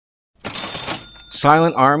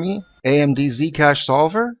SILENTARMY AMD Zcash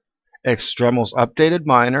Solver, eXTremals Updated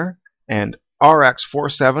Miner, and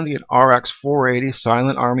RX470 and RX480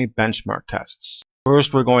 SILENTARMY benchmark tests.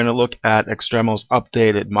 First, we're going to look at eXTremals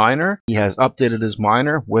Updated Miner. He has updated his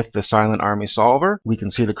miner with the SILENTARMY solver. We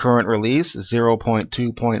can see the current release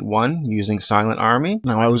 0.2.1 using SILENTARMY.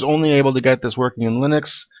 Now, I was only able to get this working in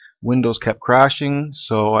Linux. Windows kept crashing,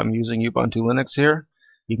 so I'm using Ubuntu Linux here.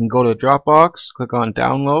 You can go to the Dropbox, click on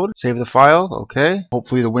download, save the file, okay.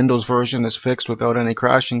 Hopefully the Windows version is fixed without any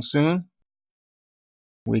crashing soon.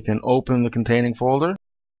 We can open the containing folder,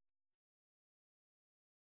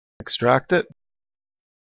 extract it,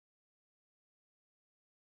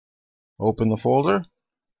 open the folder.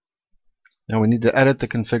 Now we need to edit the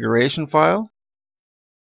configuration file.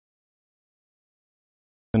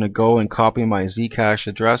 I'm going to go and copy my Zcash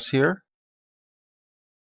address here.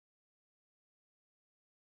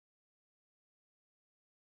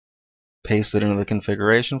 Paste it into the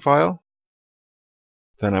configuration file.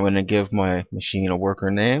 Then I'm going to give my machine a worker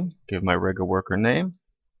name, give my rig a worker name,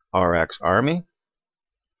 RX Army.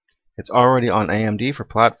 It's already on AMD for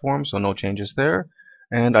platform, so no changes there.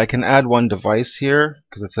 And I can add one device here,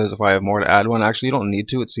 because it says if I have more to add one. Actually, you don't need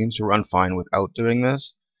to. It seems to run fine without doing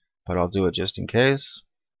this, but I'll do it just in case.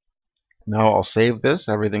 Now I'll save this.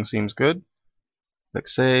 Everything seems good. Click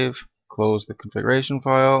Save, close the configuration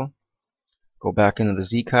file, go back into the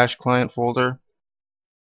Zcash client folder.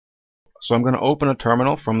 So I'm going to open a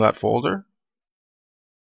terminal from that folder.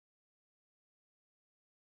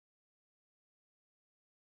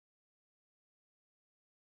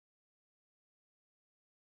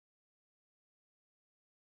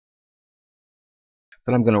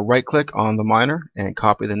 Then I'm going to right click on the miner and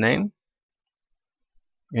copy the name.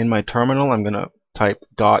 In my terminal I'm going to type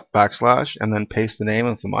 // and then paste the name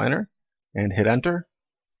of the miner and hit enter.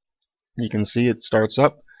 You can see it starts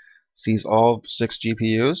up, sees all 6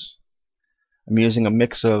 GPUs. I'm using a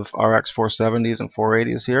mix of RX470s and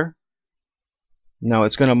 480s here. Now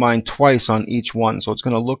it's going to mine twice on each one, so it's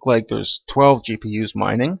going to look like there's 12 GPUs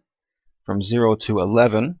mining from 0 to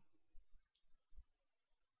 11.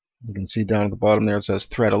 You can see down at the bottom there it says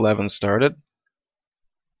thread 11 started.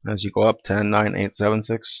 As you go up, 10, 9, 8, 7,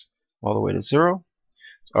 6, all the way to 0.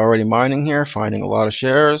 It's already mining here, finding a lot of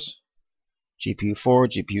shares. GPU 4,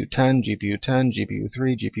 GPU 10, GPU 10, GPU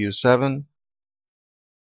 3, GPU 7.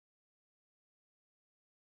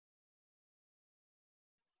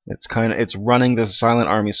 It's running the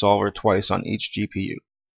SILENTARMY solver twice on each GPU.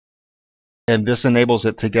 And this enables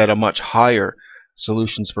it to get a much higher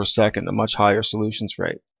solutions per second, a much higher solutions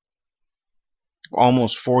rate.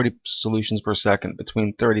 Almost 40 solutions per second,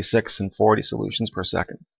 between 36 and 40 solutions per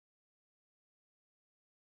second.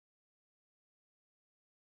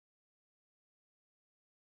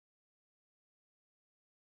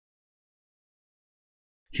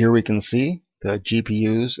 Here we can see the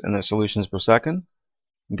GPUs and the solutions per second,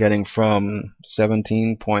 getting from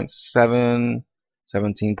 17.7,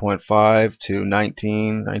 17.5 to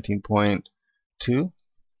 19, 19.2.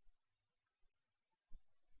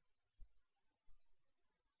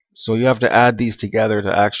 So you have to add these together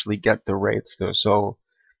to actually get the rates there. So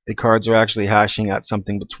the cards are actually hashing at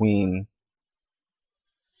something between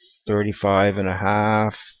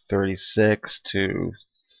 35.5, 36 to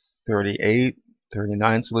 38,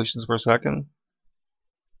 39 solutions per second.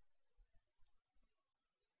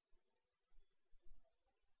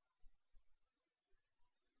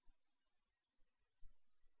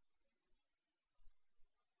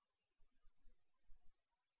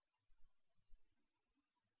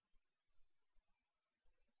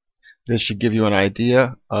 This should give you an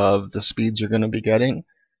idea of the speeds you're going to be getting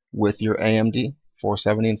with your AMD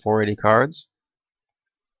 470 and 480 cards.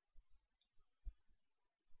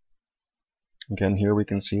 Again, here we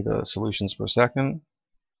can see the solutions per second.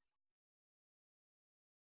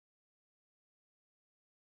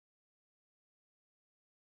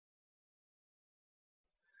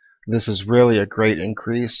 This is really a great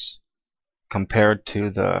increase compared to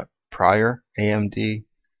the prior AMD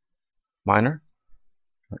miner,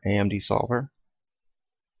 or AMD solver.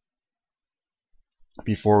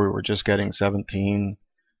 Before we were just getting 17,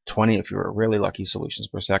 20 if you were really lucky solutions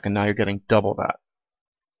per second. Now you're getting double that.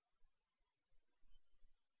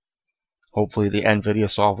 Hopefully the NVIDIA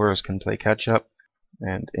solvers can play catch up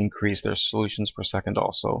and increase their solutions per second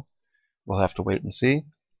also. We'll have to wait and see.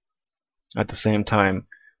 At the same time,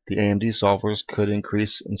 the AMD solvers could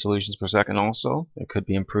increase in solutions per second also. There could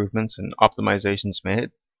be improvements and optimizations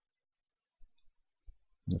made.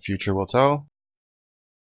 The future will tell.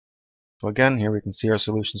 So again, here we can see our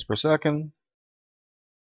solutions per second.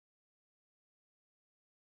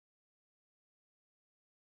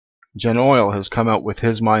 Genoil has come out with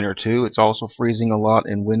his miner too. It's also freezing a lot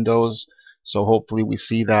in Windows, so hopefully we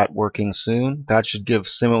see that working soon. That should give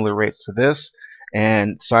similar rates to this,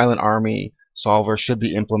 and SILENTARMY solver should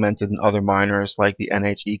be implemented in other miners like the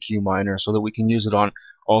NHEQ miner so that we can use it on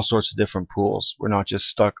all sorts of different pools. We're not just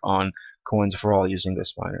stuck on Coins for All using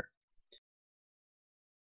this miner.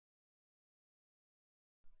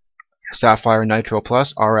 Sapphire Nitro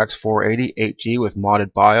Plus RX480 8G with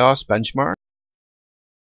modded BIOS benchmark.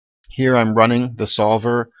 Here I'm running the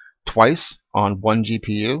solver twice on one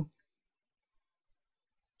GPU.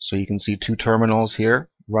 So you can see two terminals here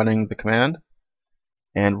running the command.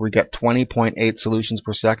 And we get 20.8 solutions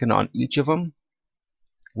per second on each of them,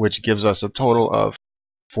 which gives us a total of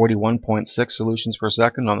 41.6 solutions per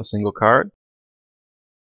second on a single card.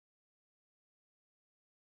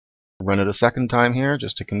 Run it a second time here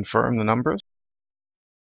just to confirm the numbers.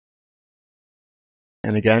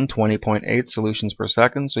 And again, 20.8 solutions per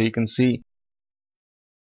second. So you can see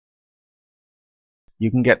you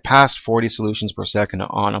can get past 40 solutions per second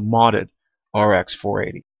on a modded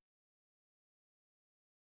RX480.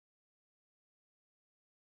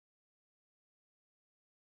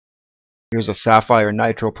 Here's a Sapphire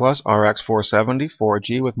Nitro Plus RX470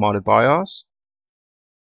 4G with modded BIOS.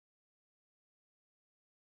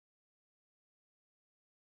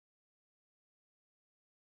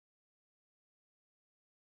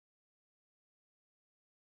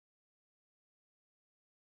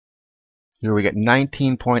 Here we get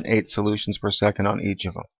 19.8 solutions per second on each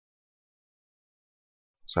of them.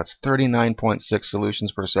 So that's 39.6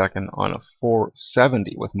 solutions per second on a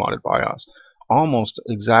 470 with modded BIOS. Almost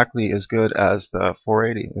exactly as good as the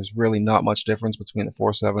 480. There's really not much difference between the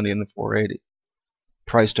 470 and the 480.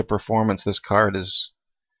 Price to performance, this card is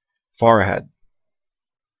far ahead.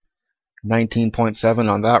 19.7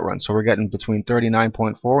 on that run. So we're getting between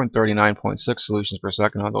 39.4 and 39.6 solutions per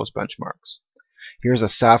second on those benchmarks. Here's a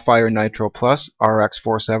Sapphire Nitro Plus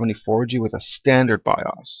RX470 4G with a standard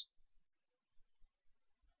BIOS.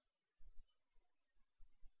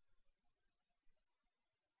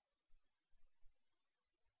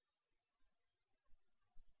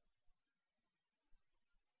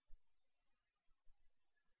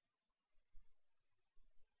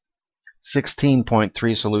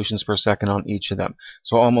 .3 solutions per second on each of them.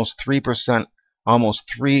 So almost 3%, almost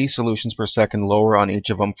 3 solutions per second lower on each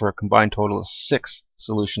of them for a combined total of 6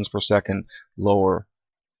 solutions per second lower.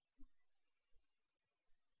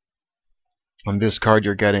 On this card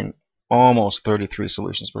you're getting almost 33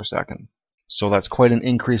 solutions per second. So that's quite an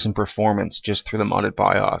increase in performance just through the modded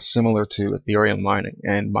BIOS, similar to Ethereum mining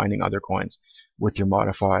and mining other coins with your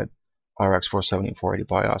modified RX470 and 480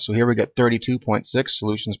 BIOS. So here we get 32.6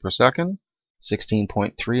 solutions per second,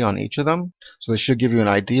 16.3 on each of them. So this should give you an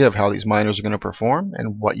idea of how these miners are going to perform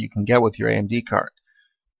and what you can get with your AMD card.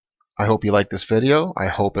 I hope you liked this video. I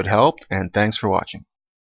hope it helped, and thanks for watching.